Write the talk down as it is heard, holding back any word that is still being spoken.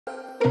Hey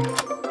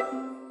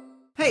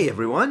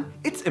everyone,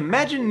 it's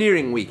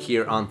Imagineering Week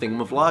here on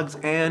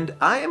Thingamavlogs, and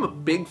I am a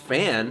big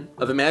fan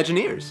of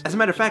Imagineers. As a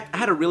matter of fact, I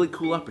had a really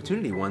cool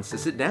opportunity once to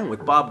sit down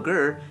with Bob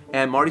Gurr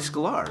and Marty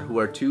Sklar, who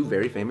are two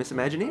very famous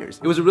Imagineers.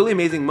 It was a really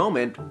amazing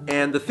moment,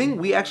 and the thing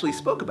we actually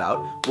spoke about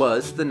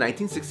was the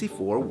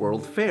 1964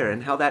 World Fair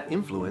and how that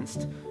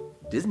influenced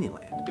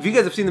Disneyland. If you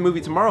guys have seen the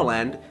movie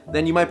Tomorrowland,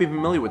 then you might be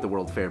familiar with the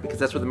World Fair because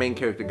that's where the main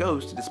character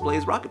goes to display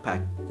his rocket pack.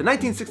 The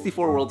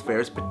 1964 World Fair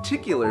is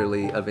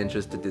particularly of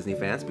interest to Disney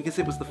fans because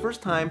it was the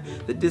first time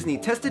that Disney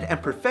tested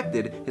and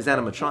perfected his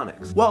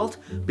animatronics. Walt,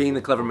 being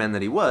the clever man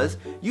that he was,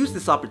 used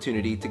this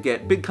opportunity to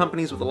get big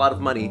companies with a lot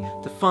of money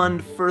to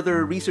fund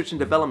further research and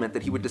development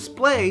that he would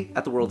display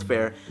at the World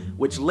Fair,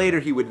 which later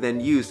he would then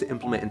use to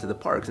implement into the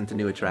parks, into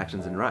new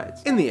attractions and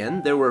rides. In the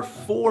end, there were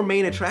 4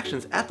 main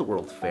attractions at the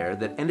World Fair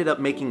that ended up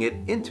making it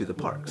into the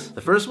parks.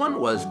 The first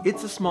one was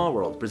It's a Small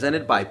World,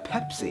 presented by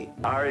Pepsi.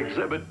 Our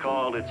exhibit,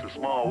 called It's a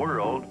Small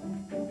World,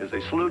 is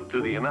a salute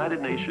to the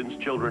United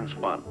Nations Children's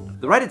Fund.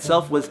 The ride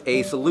itself was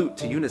a salute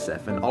to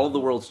UNICEF and all of the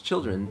world's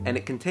children, and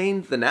it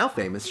contained the now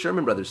famous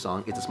Sherman Brothers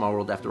song, It's a Small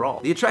World After All.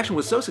 The attraction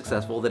was so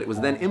successful that it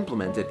was then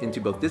implemented into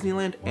both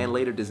Disneyland and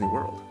later Disney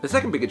World. The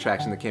second big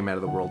attraction that came out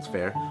of the World's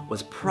Fair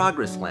was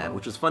Progress Land,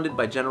 which was funded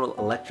by General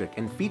Electric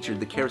and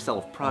featured the Carousel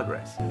of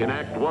Progress. In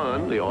Act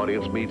 1, the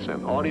audience meets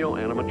an audio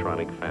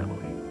animatronic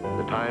family.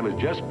 The time is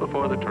just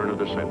before the turn of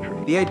the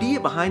century. The idea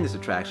behind this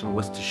attraction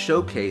was to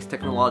showcase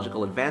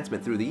technological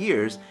advancement through the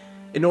years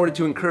in order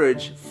to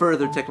encourage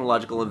further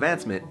technological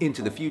advancement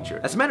into the future.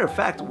 As a matter of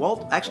fact,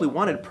 Walt actually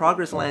wanted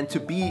Progress Land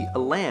to be a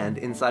land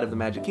inside of the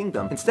Magic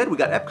Kingdom. Instead, we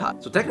got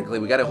Epcot, so technically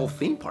we got a whole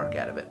theme park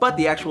out of it. But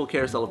the actual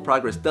Carousel of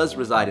Progress does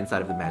reside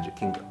inside of the Magic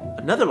Kingdom.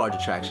 Another large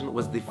attraction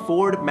was the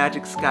Ford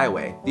Magic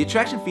Skyway. The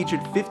attraction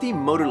featured 50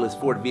 motorless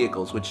Ford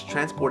vehicles which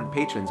transported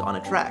patrons on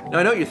a track. Now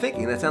I know what you're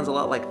thinking, that sounds a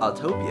lot like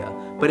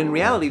Autopia, but in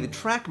reality the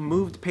track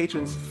moved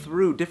patrons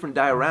through different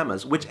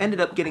dioramas which ended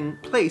up getting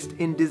placed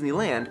in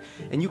Disneyland,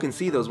 and you can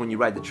see those when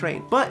you ride the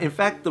train. But in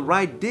fact, the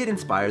ride did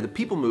inspire the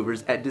people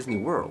movers at Disney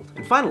World.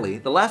 And finally,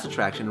 the last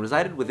attraction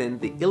resided within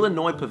the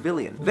Illinois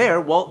Pavilion.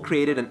 There, Walt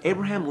created an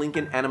Abraham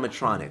Lincoln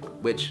animatronic,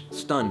 which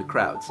stunned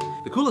crowds.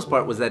 The coolest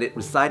part was that it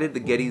recited the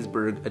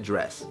Gettysburg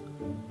Address.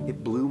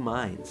 It blew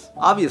minds.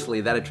 Obviously,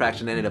 that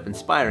attraction ended up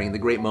inspiring the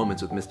great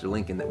moments with Mr.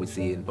 Lincoln that we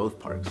see in both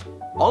parks.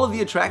 All of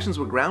the attractions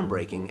were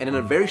groundbreaking, and in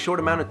a very short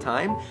amount of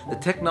time, the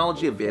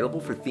technology available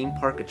for theme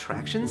park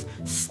attractions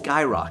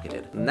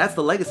skyrocketed. And that's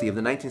the legacy of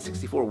the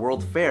 1964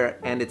 World Fair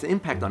and its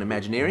impact on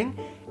Imagineering,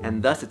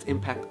 and thus its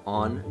impact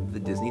on the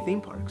Disney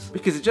theme parks.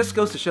 Because it just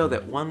goes to show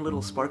that one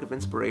little spark of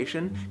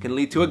inspiration can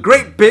lead to a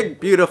great,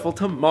 big, beautiful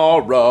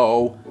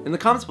tomorrow. In the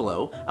comments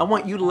below, I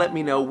want you to let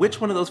me know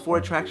which one of those 4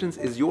 attractions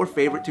is your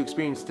favorite to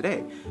experience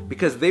today,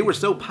 because they were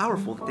so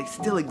powerful that they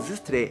still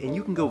exist today and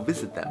you can go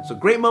visit them. So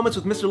great moments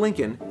with Mr.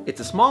 Lincoln,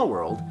 It's a Small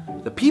World,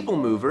 the People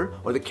Mover,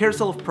 or the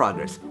Carousel of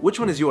Progress. Which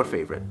one is your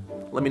favorite?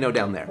 Let me know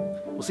down there.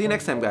 We'll see you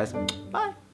next time, guys. Bye.